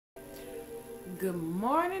Good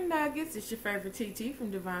morning, Nuggets. It's your favorite TT from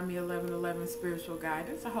Divine Me 1111 Spiritual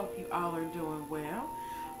Guidance. I hope you all are doing well.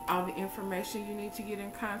 All the information you need to get in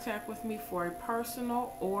contact with me for a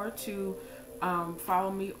personal or to follow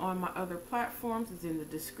me on my other platforms is in the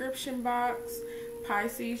description box.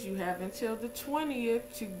 Pisces, you have until the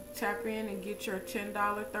 20th to tap in and get your $10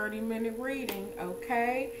 30-minute reading,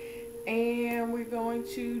 okay? And we're going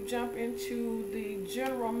to jump into the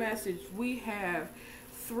general message. We have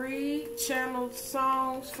 3 channeled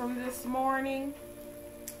songs from this morning.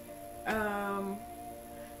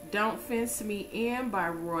 Don't Fence Me In by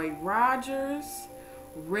Roy Rogers,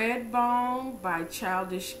 Redbone by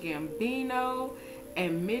Childish Gambino,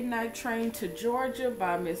 and Midnight Train to Georgia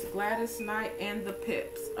by Miss Gladys Knight and the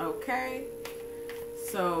Pips. Okay,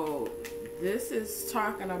 so this is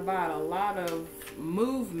talking about a lot of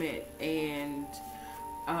movement and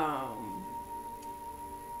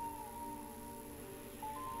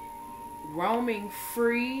roaming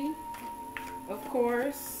free, of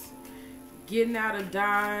course, getting out of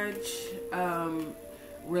Dodge,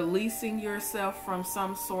 releasing yourself from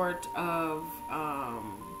some sort of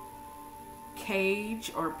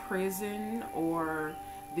cage or prison, or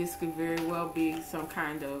this could very well be some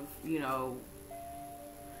kind of,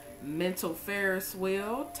 mental Ferris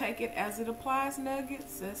wheel. Take it as it applies,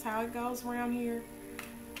 Nuggets. That's how it goes around here.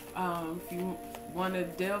 If you want to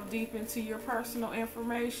delve deep into your personal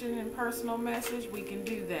information and personal message, we can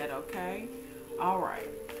do that, okay? All right.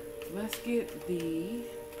 Let's get the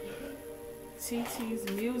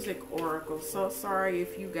TT's Music Oracle. So sorry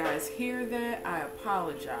if you guys hear that. I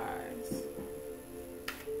apologize.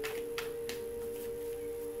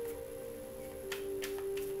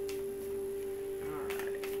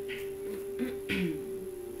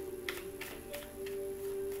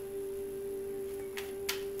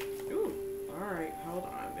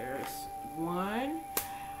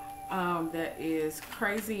 That is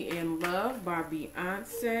Crazy in Love by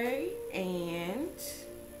Beyonce, and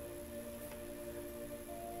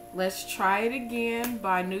Let's Try It Again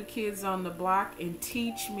by New Kids on the Block, and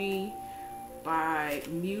Teach Me by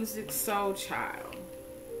Music Soul Child.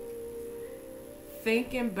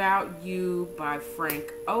 Thinking About You by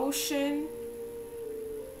Frank Ocean,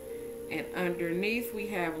 and underneath we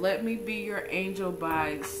have Let Me Be Your Angel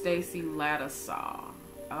by Stacy Lattisaw.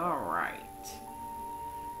 All right.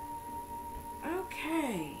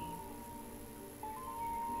 Okay.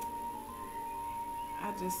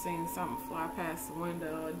 I just seen something fly past the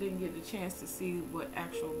window. I didn't get the chance to see what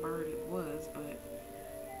actual bird it was, but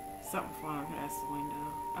something flying past the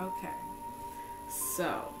window. Okay.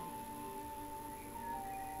 So,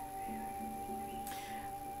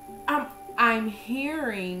 I'm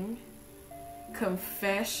hearing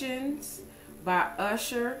Confessions by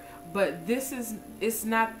Usher, but it's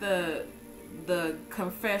not the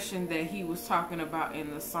confession that he was talking about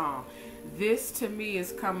in the song. This to me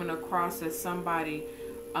is coming across as somebody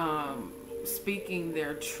speaking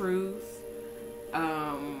their truth.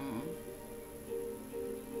 I'm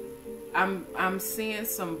seeing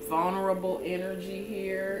some vulnerable energy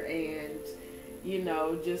here, and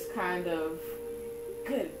just kind of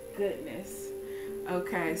goodness.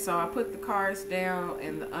 Okay, so I put the cards down,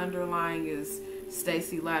 and the underlying is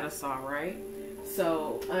Stacy Lattisaw, right?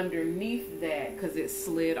 So underneath that, because it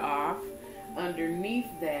slid off, underneath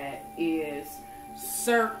that is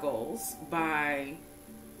Circles by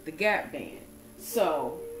the Gap Band.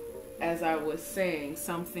 So, as I was saying,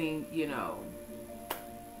 something,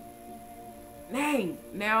 dang,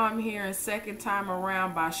 now I'm hearing Second Time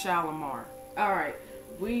Around by Shalimar. All right,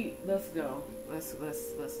 let's go. Let's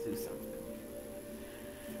do something.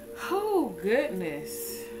 Oh,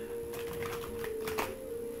 goodness.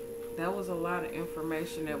 That was a lot of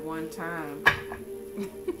information at one time.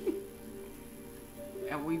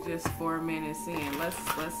 And we just 4 minutes in. Let's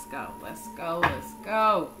go.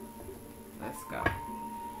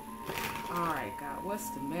 Alright, God, what's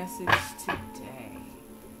the message today?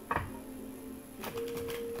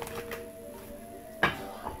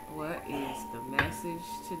 What is the message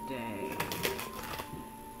today?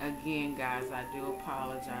 Again, guys, I do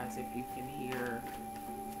apologize if you can hear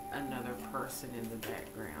another person in the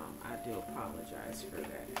background. I do apologize for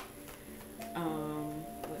that.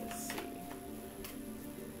 Let's see.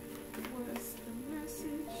 What's the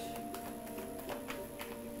message?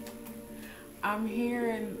 I'm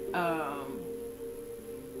hearing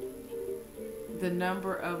The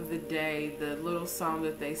Number of the Day, the little song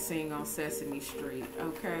that they sing on Sesame Street.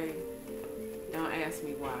 Okay? Don't ask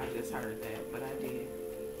me why I just heard that, but I did.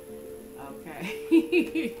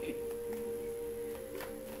 Okay.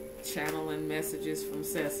 Channeling messages from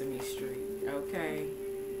Sesame Street. Okay.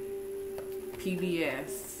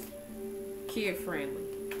 PBS. Kid friendly.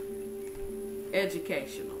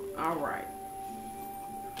 Educational. All right.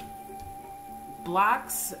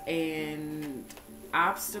 Blocks and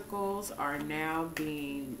obstacles are now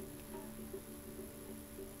being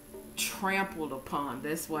trampled upon.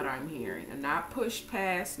 That's what I'm hearing. And not pushed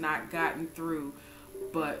past, not gotten through,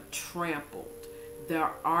 but trampled.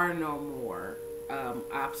 There are no more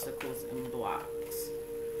obstacles and blocks.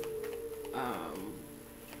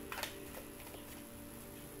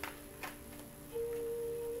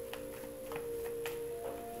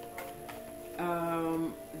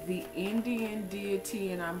 The Indian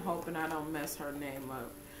deity, and I'm hoping I don't mess her name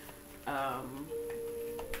up,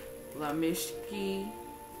 Lamishki.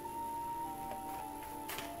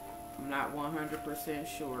 I'm not 100%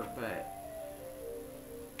 sure, but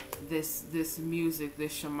this music,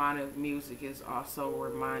 this shamanic music, is also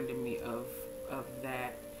reminding me of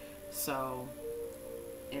that. So,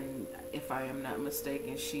 and if I am not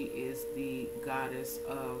mistaken, she is the goddess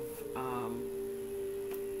of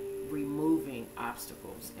removing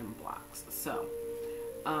obstacles and blocks. So,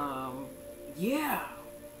 yeah,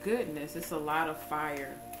 goodness, it's a lot of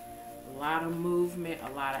fire, a lot of movement,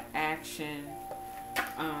 a lot of action,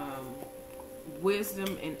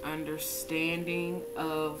 wisdom and understanding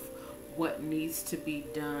of what needs to be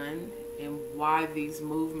done and why these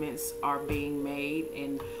movements are being made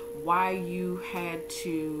and why you had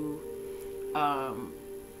to,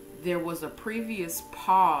 there was a previous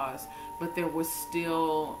pause, but there was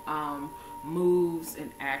still moves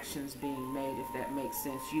and actions being made, if that makes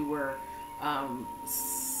sense. You were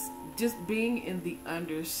just being in the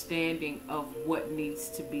understanding of what needs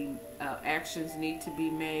to be, actions need to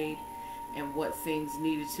be made, and what things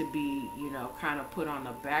needed to be, kind of put on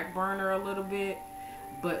the back burner a little bit,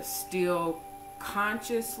 but still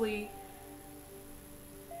consciously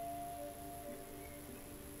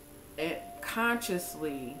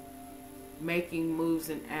making moves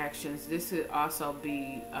and actions. This could also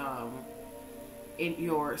be in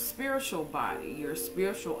your spiritual body, your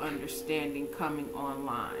spiritual understanding coming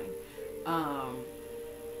online.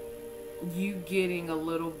 You getting a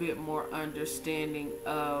little bit more understanding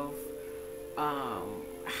of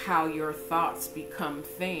how your thoughts become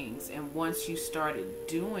things. And once you started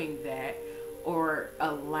doing that, or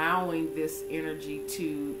allowing this energy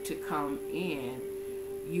to come in,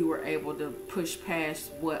 you were able to push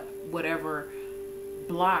past whatever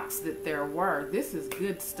blocks that there were. This is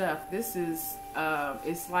good stuff. This is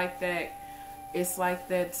it's like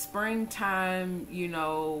that springtime,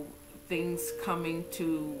 things coming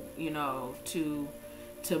to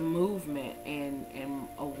movement and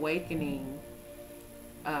awakening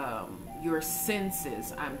your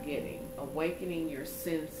senses. I'm getting awakening your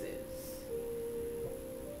senses.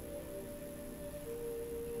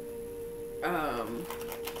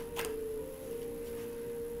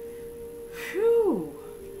 Whew.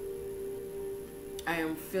 I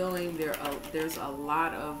am feeling there's a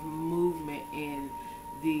lot of movement in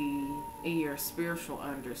your spiritual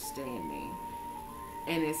understanding,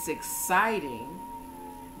 and it's exciting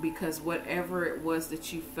because whatever it was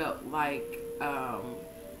that you felt like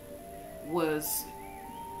was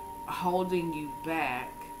holding you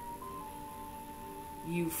back,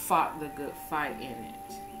 you fought the good fight in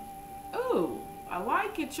it. Ooh, I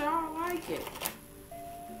like it, y'all. I like it.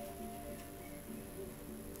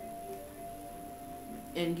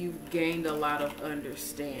 And you've gained a lot of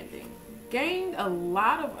understanding.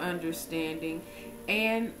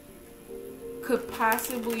 And could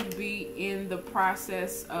possibly be in the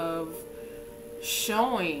process of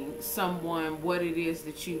showing someone what it is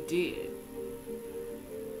that you did.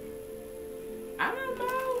 I don't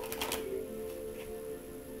know.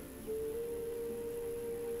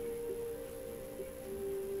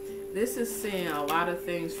 This is seeing a lot of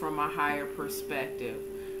things from a higher perspective.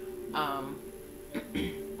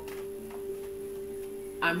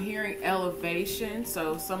 I'm hearing elevation,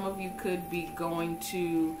 so some of you could be going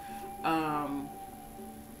to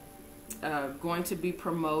be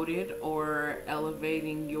promoted or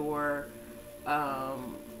elevating your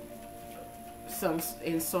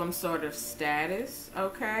some sort of status.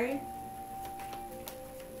 Okay.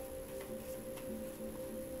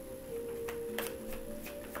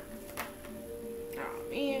 Oh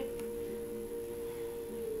man.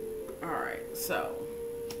 All right, so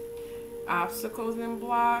obstacles and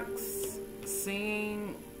blocks,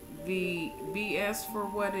 seeing the BS for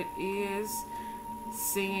what it is,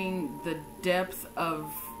 seeing the depth of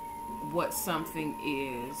what something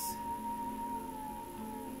is,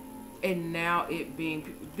 and now it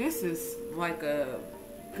being, this is like a,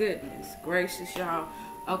 goodness gracious, y'all.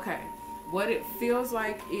 Okay, what it feels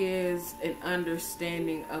like is an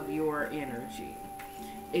understanding of your energy.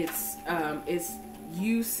 it's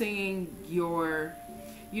you seeing your,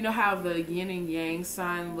 you know how the yin and yang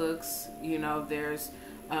sign looks. You know, there's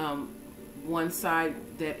one side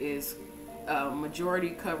that is majority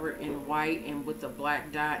covered in white and with a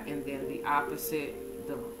black dot, and then the opposite,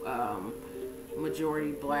 the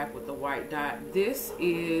majority black with the white dot. This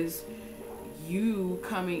is you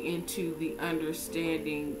coming into the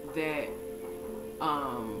understanding that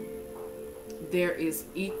there is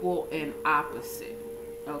equal and opposite.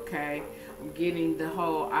 Okay, I'm getting the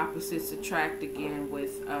whole opposites attract again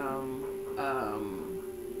with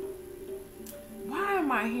why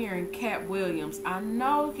am I hearing Cat Williams? I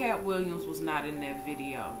know Cat Williams was not in that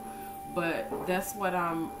video, but that's what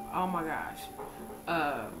I'm, oh my gosh.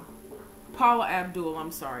 Paula Abdul,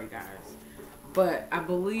 I'm sorry guys. But I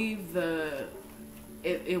believe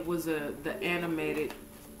it was the animated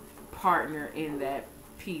partner in that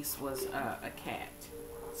piece was a cat.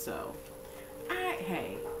 So,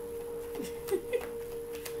 hey.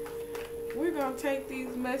 We're going to take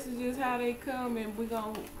these messages how they come, and we're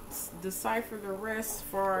going to decipher the rest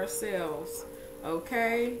for ourselves.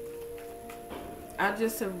 Okay? I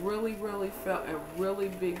just have really felt a really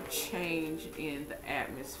big change in the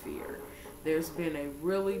atmosphere. There's been a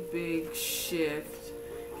really big shift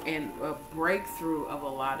and a breakthrough of a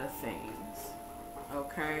lot of things.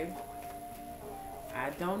 Okay?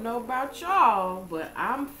 I don't know about y'all, but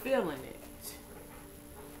I'm feeling it.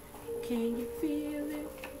 Can you feel it?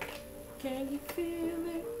 Can you feel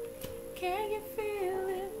it? Can you feel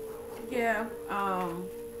it? Yeah,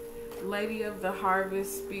 Lady of the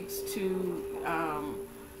Harvest speaks to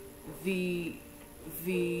the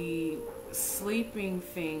sleeping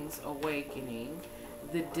things awakening,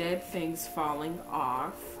 the dead things falling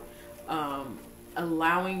off,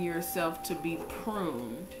 allowing yourself to be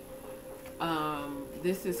pruned.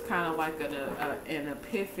 This is kind of like an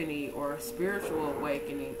epiphany or a spiritual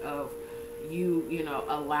awakening of you know,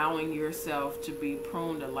 allowing yourself to be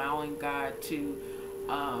pruned, allowing God to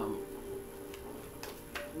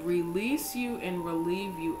release you and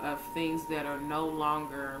relieve you of things that are no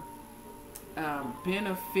longer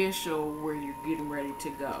beneficial where you're getting ready to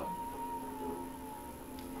go.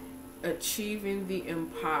 Achieving the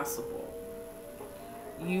impossible.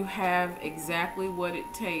 You have exactly what it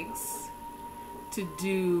takes to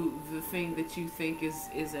do the thing that you think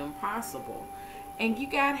is impossible. And you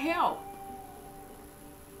got help.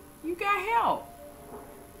 You got help.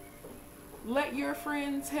 Let your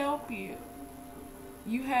friends help you.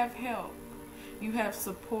 You have help. You have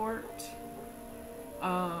support.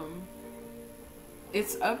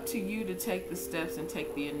 It's up to you to take the steps and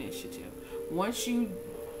take the initiative. Once you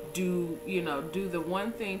do the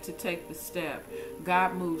one thing to take the step,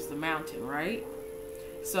 God moves the mountain, right?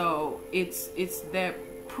 So it's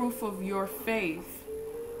that proof of your faith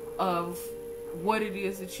of what it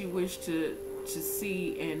is that you wish to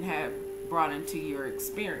see and have brought into your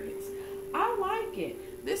experience. I like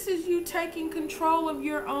it. This is you taking control of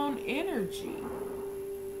your own energy.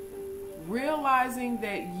 Realizing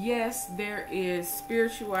that yes, there is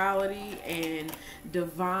spirituality and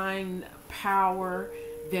divine power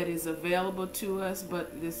that is available to us,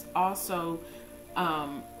 but this also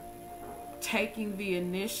taking the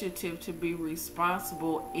initiative to be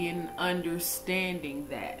responsible in understanding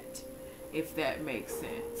that, if that makes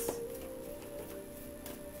sense.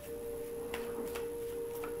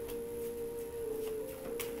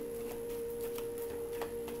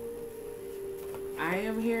 I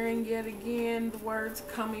am hearing yet again the words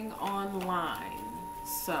coming online.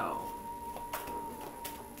 So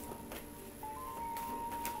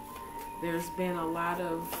there's been a lot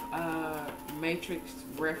of Matrix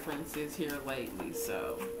references here lately,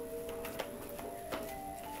 so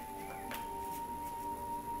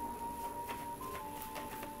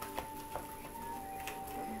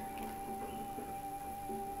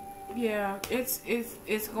yeah,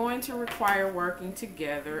 it's going to require working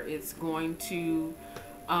together. It's going to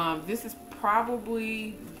this is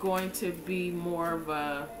probably going to be more of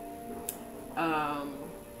a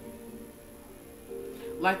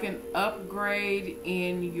like an upgrade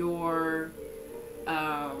in your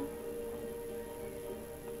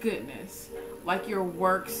like your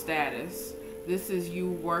work status. This is you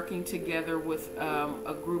working together with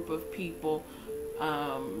a group of people,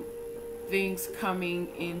 things coming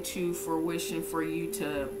into fruition for you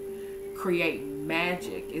to create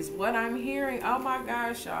magic is what I'm hearing. Oh my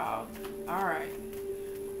gosh, y'all. All right.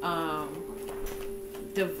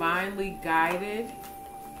 Divinely guided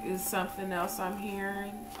is something else I'm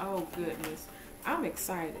hearing. Oh goodness, I'm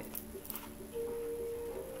excited.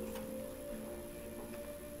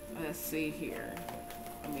 Let's see here.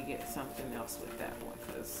 Let me get something else with that one,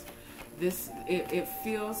 because it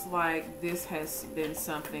feels like this has been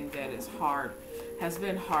something that has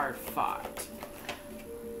been hard fought.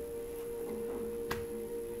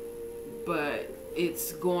 But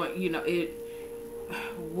it's going,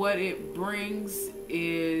 what it brings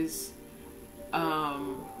is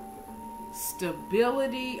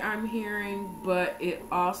stability, I'm hearing, but it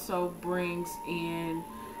also brings in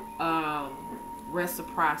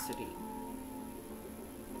reciprocity.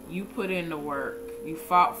 You put in the work, you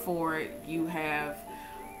fought for it, you have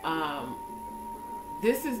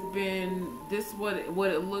what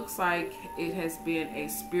it looks like. It has been a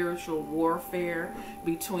spiritual warfare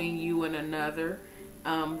between you and another.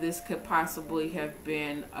 This could possibly have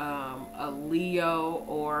been a Leo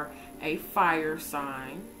or a fire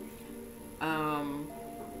sign.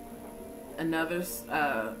 Another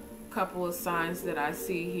couple of signs that I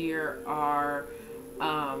see here are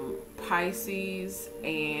Pisces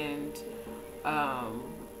and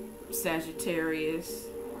Sagittarius.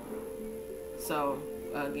 So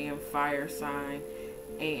again, fire sign,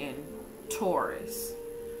 and Taurus.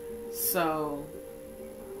 So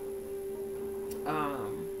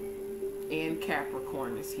and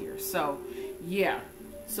Capricorn is here. So yeah,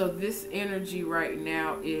 so this energy right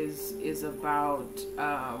now is about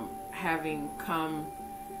having come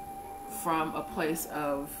from a place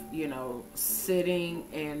of sitting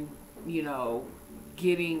and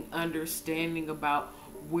getting understanding about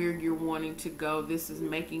where you're wanting to go. This is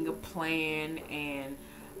making a plan and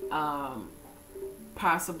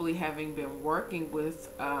possibly having been working with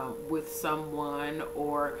someone,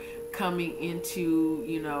 or coming into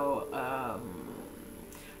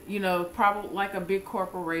probably like a big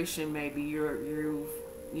corporation. Maybe you've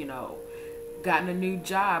gotten a new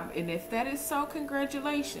job, and if that is so,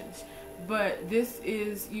 congratulations. But this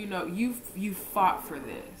is you fought for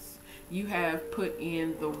this. You have put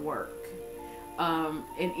in the work.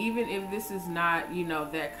 And even if this is not,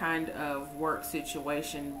 that kind of work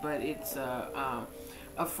situation, but it's a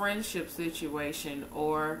friendship situation,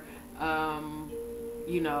 or,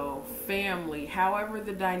 family, however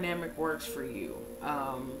the dynamic works for you,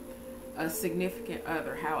 a significant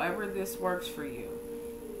other, however this works for you,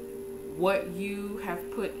 what you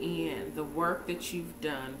have put in, the work that you've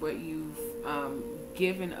done, what you've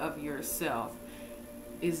given of yourself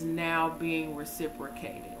is now being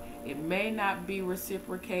reciprocated. It may not be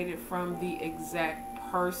reciprocated from the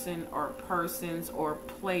exact person or persons or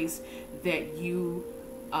place that you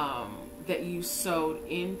sowed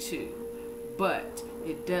into, but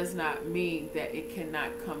it does not mean that it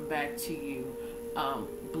cannot come back to you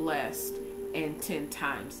blessed and 10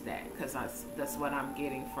 times that, because that's what I'm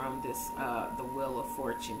getting from this the Wheel of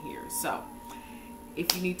Fortune here. So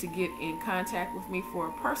if you need to get in contact with me for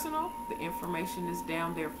a personal, the information is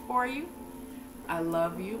down there for you. I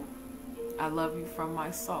love you. I love you from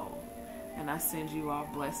my soul. And I send you all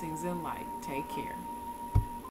blessings and light. Take care.